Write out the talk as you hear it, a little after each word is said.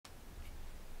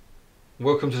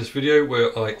Welcome to this video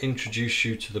where I introduce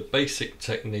you to the basic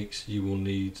techniques you will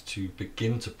need to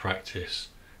begin to practice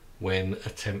when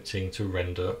attempting to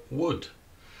render wood.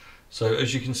 So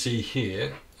as you can see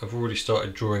here, I've already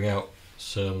started drawing out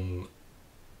some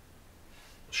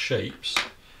shapes.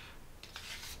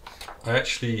 I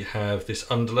actually have this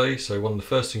underlay, so one of the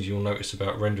first things you'll notice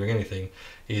about rendering anything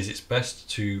is it's best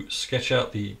to sketch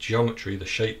out the geometry, the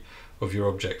shape of your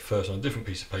object first on a different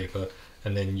piece of paper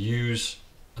and then use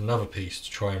another piece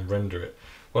to try and render it.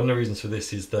 One of the reasons for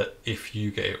this is that if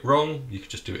you get it wrong, you can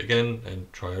just do it again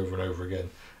and try over and over again.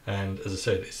 And as I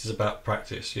said, this is about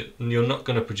practice. You're not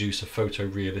going to produce a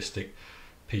photorealistic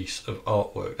piece of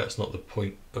artwork. That's not the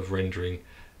point of rendering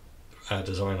our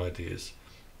design ideas.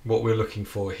 What we're looking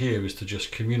for here is to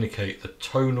just communicate the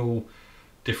tonal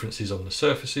differences on the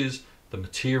surfaces, the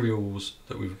materials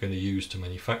that we're going to use to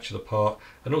manufacture the part,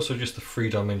 and also just the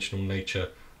three-dimensional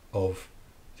nature of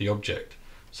the object.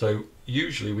 So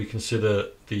usually we consider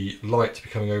the light to be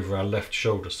coming over our left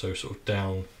shoulder, so sort of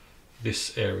down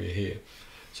this area here.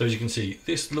 So as you can see,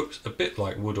 this looks a bit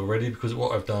like wood already because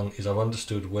what I've done is I've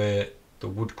understood where the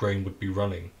wood grain would be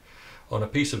running. On a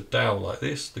piece of dowel like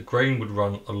this, the grain would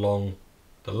run along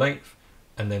the length,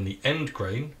 and then the end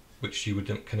grain, which you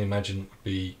can imagine would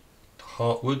be the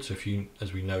heartwood. So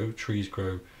as we know, trees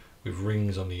grow with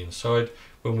rings on the inside.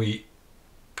 When we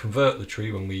convert the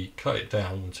tree, when we cut it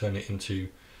down and turn it into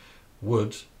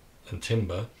wood and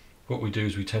timber, what we do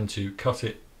is we tend to cut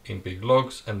it in big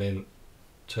logs and then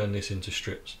turn this into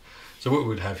strips. So what we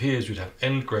would have here is we'd have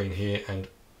end grain here and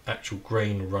actual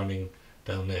grain running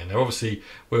down there. Now obviously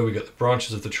where we get the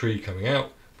branches of the tree coming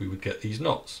out, we would get these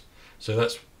knots. So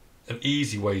that's an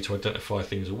easy way to identify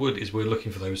things of wood, is we're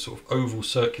looking for those sort of oval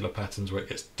circular patterns where it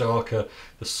gets darker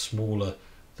the smaller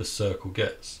the circle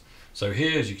gets. So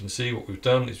here, as you can see, what we've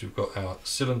done is we've got our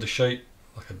cylinder shape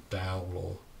like a dowel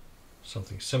or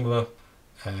something similar,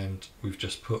 and we've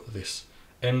just put this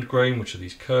end grain, which are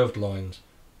these curved lines,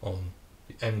 on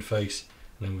the end face,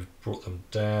 and then we've brought them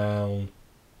down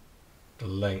the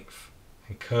length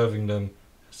and curving them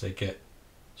as they get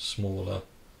smaller,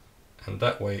 and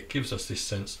that way it gives us this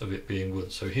sense of it being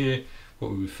wood. So here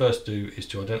what we would first do is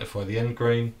to identify the end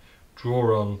grain,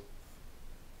 draw on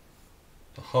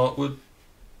the heartwood,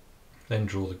 then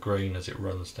draw the grain as it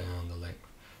runs down the length.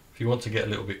 If you want to get a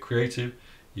little bit creative,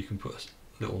 you can put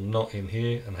a little knot in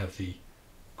here and have the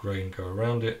grain go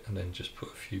around it, and then just put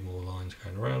a few more lines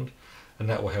going around, and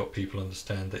that will help people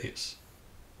understand that it's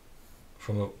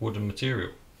from a wooden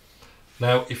material.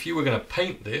 Now if you were going to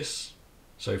paint this,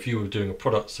 so if you were doing a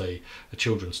product, say a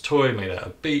children's toy made out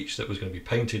of beech that was going to be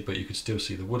painted but you could still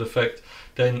see the wood effect,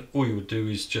 then all you would do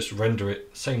is just render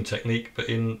it, same technique, but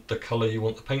in the colour you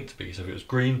want the paint to be. So if it was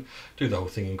green, do the whole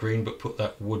thing in green but put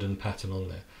that wooden pattern on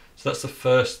there. So that's the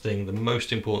first thing, the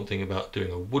most important thing about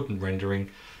doing a wooden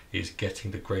rendering, is getting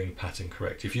the grain pattern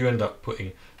correct. If you end up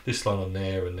putting this line on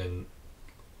there and then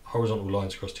horizontal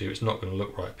lines across here, it's not going to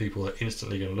look right. People are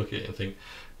instantly going to look at it and think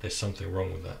there's something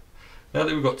wrong with that. Now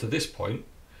that we've got to this point,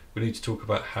 we need to talk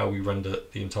about how we render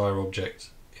the entire object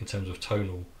in terms of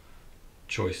tonal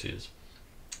choices.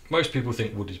 Most people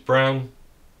think wood is brown.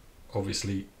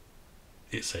 Obviously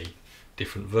it's a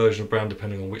different version of brown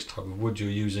depending on which type of wood you're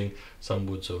using. Some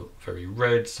woods are very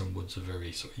red, some woods are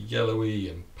very sort of yellowy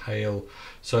and pale.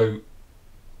 So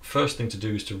first thing to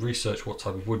do is to research what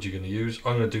type of wood you're going to use.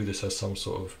 I'm going to do this as some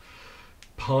sort of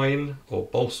pine or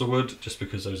balsa wood, just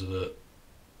because those are the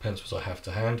pencils I have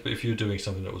to hand. But if you're doing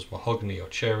something that was mahogany or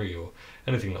cherry or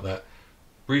anything like that,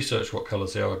 research what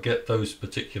colours they are, get those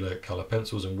particular colour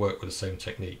pencils and work with the same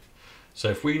technique. So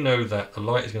if we know that the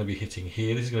light is going to be hitting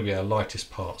here, this is going to be our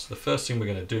lightest part. So the first thing we're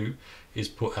going to do is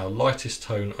put our lightest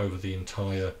tone over the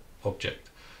entire object.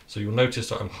 So you'll notice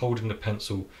that I'm holding the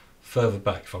pencil further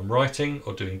back. If I'm writing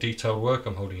or doing detailed work,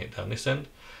 I'm holding it down this end.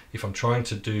 If I'm trying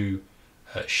to do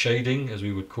shading, as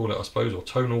we would call it, I suppose, or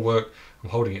tonal work, I'm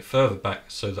holding it further back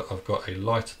so that I've got a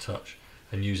lighter touch,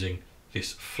 and using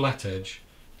this flat edge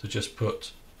to just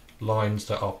put lines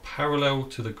that are parallel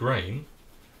to the grain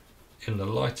in the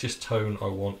lightest tone I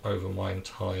want over my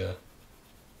entire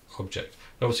object.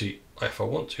 And obviously if I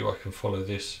want to, I can follow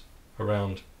this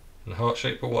around in heart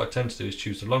shape, but what I tend to do is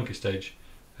choose the longest edge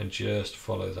and just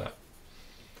follow that.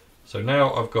 So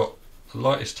now I've got the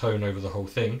lightest tone over the whole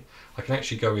thing. I can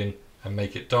actually go in and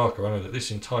make it darker. I know that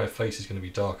this entire face is going to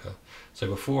be darker. So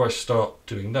before I start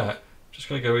doing that, I'm just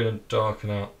going to go in and darken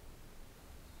out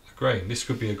the grain. This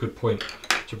could be a good point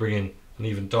to bring in an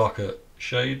even darker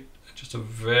shade, just a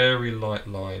very light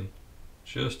line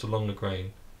just along the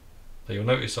grain. Now you'll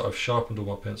notice that I've sharpened all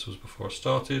my pencils before I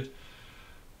started.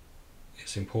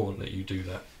 It's important that you do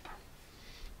that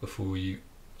before you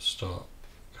start,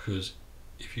 because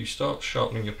if you start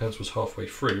sharpening your pencils halfway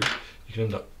through, you can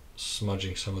end up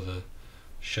smudging some of the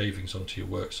shavings onto your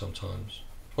work sometimes.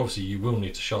 Obviously you will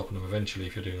need to sharpen them eventually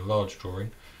if you're doing a large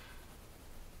drawing.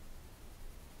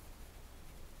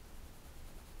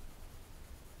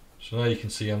 So now you can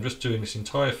see I'm just doing this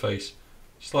entire face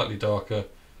slightly darker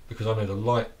because I know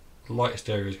the lightest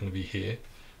area is going to be here,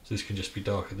 so this can just be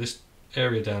darker. This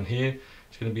area down here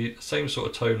is going to be the same sort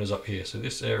of tone as up here, so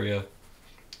this area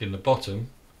in the bottom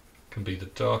can be the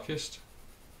darkest,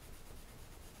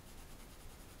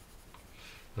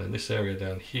 and then this area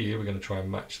down here we're going to try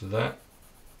and match that,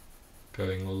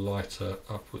 going lighter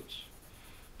upwards.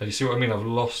 Now you see what I mean? I've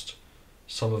lost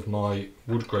some of my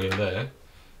wood grain there,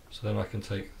 so then I can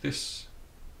take this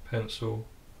pencil,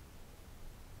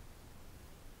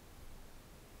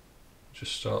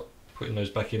 just start putting those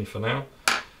back in for now.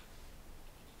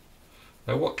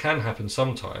 Now what can happen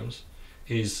sometimes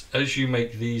is as you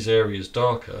make these areas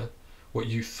darker, what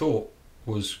you thought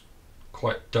was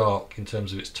quite dark in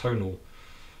terms of its tonal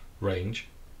range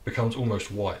becomes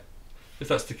almost white. If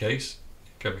that's the case,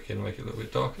 go back in and make it a little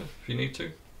bit darker if you need to.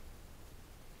 And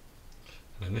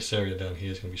then this area down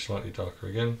here is going to be slightly darker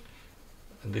again,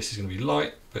 and this is going to be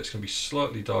light, but it's going to be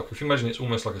slightly darker. If you imagine it's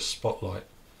almost like a spotlight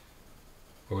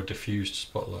or a diffused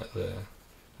spotlight there.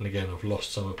 And again, I've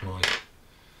lost some of my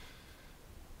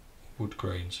wood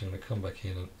grain, so I'm going to come back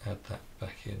in and add that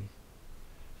back in.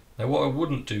 Now what I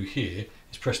wouldn't do here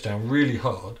is press down really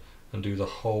hard and do the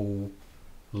whole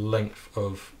length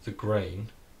of the grain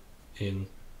in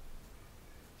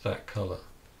that colour.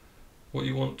 What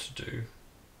you want to do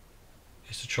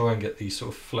is to try and get these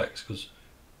sort of flecks, because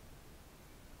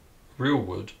real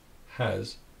wood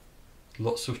has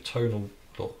lots of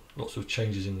lots of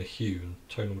changes in the hue and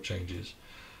tonal changes.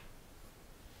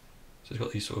 So it's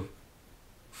got these sort of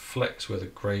flecks where the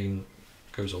grain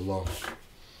goes along.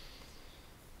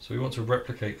 So we want to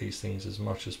replicate these things as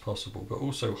much as possible, but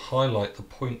also highlight the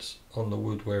points on the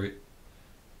wood where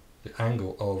the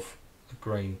angle of the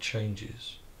grain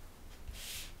changes,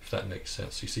 if that makes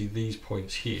sense. You see these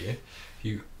points here, if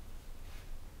you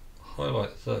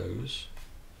highlight those,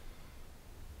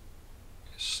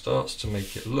 it starts to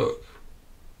make it look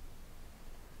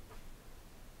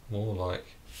more like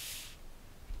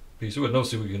a piece of wood. And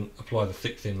obviously we can apply the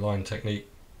thick thin line technique,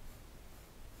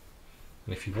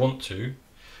 and if you want to,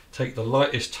 take the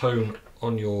lightest tone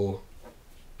on your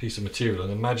piece of material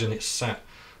and imagine it's sat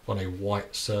on a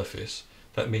white surface.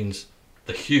 That means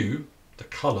the hue, the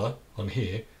colour on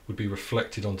here would be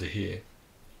reflected onto here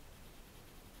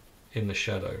in the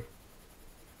shadow.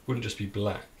 Wouldn't just be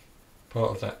black.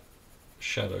 Part of that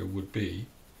shadow would be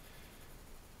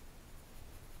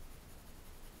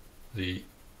the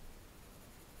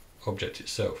object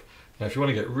itself. Now if you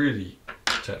want to get really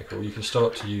technical, you can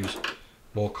start to use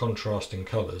more contrasting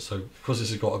colours. So because this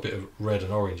has got a bit of red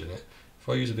and orange in it, if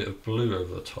I use a bit of blue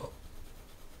over the top,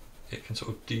 it can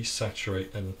sort of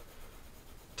desaturate and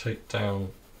take down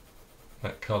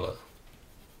that colour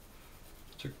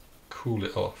to cool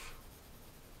it off,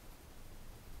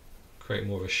 create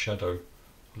more of a shadow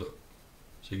look.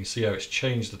 So you can see how it's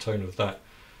changed the tone of that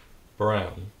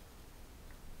brown,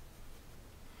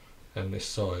 and this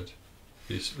side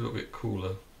is a little bit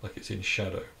cooler, like it's in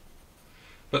shadow.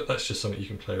 But that's just something you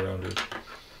can play around with.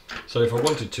 So if I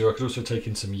wanted to, I could also take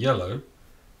in some yellow,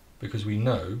 because we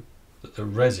know that the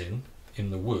resin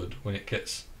in the wood, when it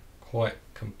gets quite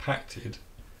compacted,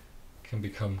 can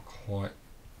become quite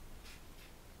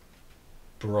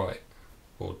bright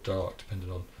or dark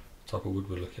depending on the type of wood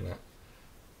we're looking at.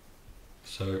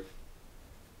 So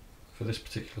for this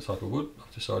particular type of wood,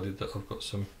 I've decided that I've got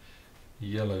some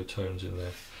yellow tones in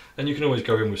there, and you can always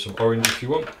go in with some orange if you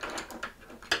want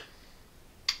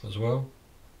as well,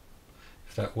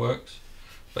 if that works.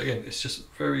 But again, it's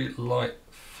just very light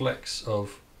flecks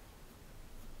of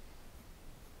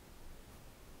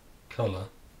colour,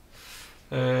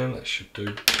 and that should do.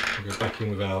 We'll go back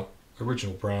in with our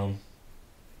original brown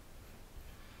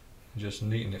and just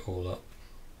neaten it all up.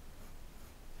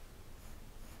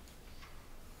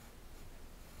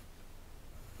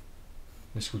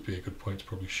 This would be a good point to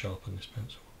probably sharpen this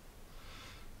pencil.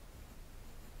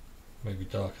 Maybe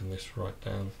darken this right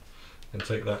down, and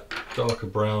take that darker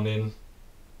brown in.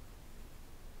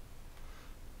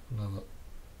 Another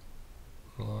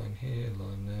line here,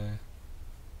 line there.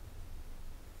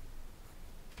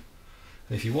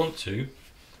 And if you want to,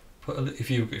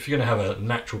 if you're going to have a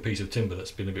natural piece of timber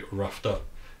that's been a bit roughed up,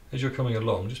 as you're coming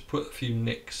along, just put a few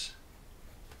nicks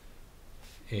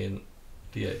in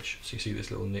the edge. So you see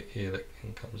this little nick here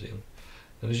that comes in,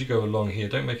 and as you go along here,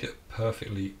 don't make it a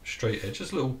perfectly straight edge,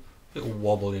 just a little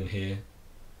wobble in here,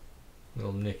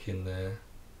 little nick in there,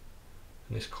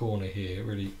 and this corner here,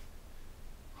 really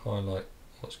highlight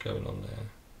what's going on there.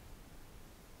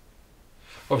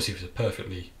 Obviously if it's a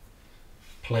perfectly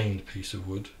planed piece of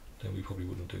wood, then we probably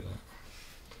wouldn't do that.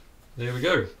 There we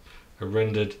go, a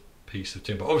rendered piece of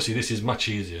timber. Obviously this is much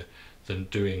easier than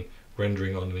doing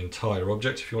rendering on an entire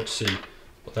object. If you want to see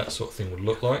what that sort of thing would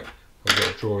look like, I've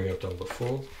got a drawing I've done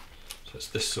before. So it's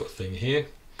this sort of thing here,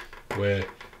 where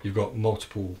you've got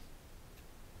multiple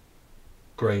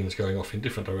grains going off in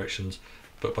different directions,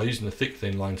 but by using the thick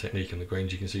thin line technique and the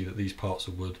grains, you can see that these parts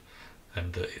are wood,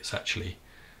 and that it's actually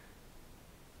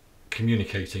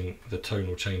communicating the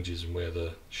tonal changes and where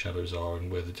the shadows are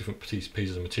and where the different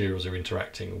pieces of materials are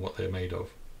interacting and what they're made of.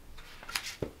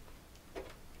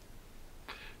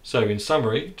 So in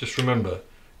summary, just remember,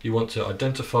 you want to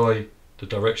identify the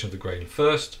direction of the grain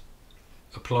first,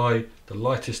 apply the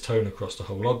lightest tone across the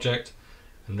whole object,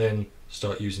 and then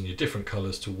start using your different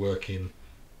colours to work in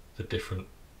the different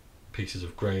pieces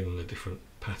of grain and the different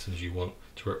patterns you want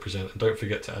to represent. And don't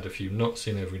forget to add a few knots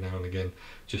in every now and again,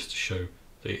 just to show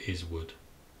that it is wood.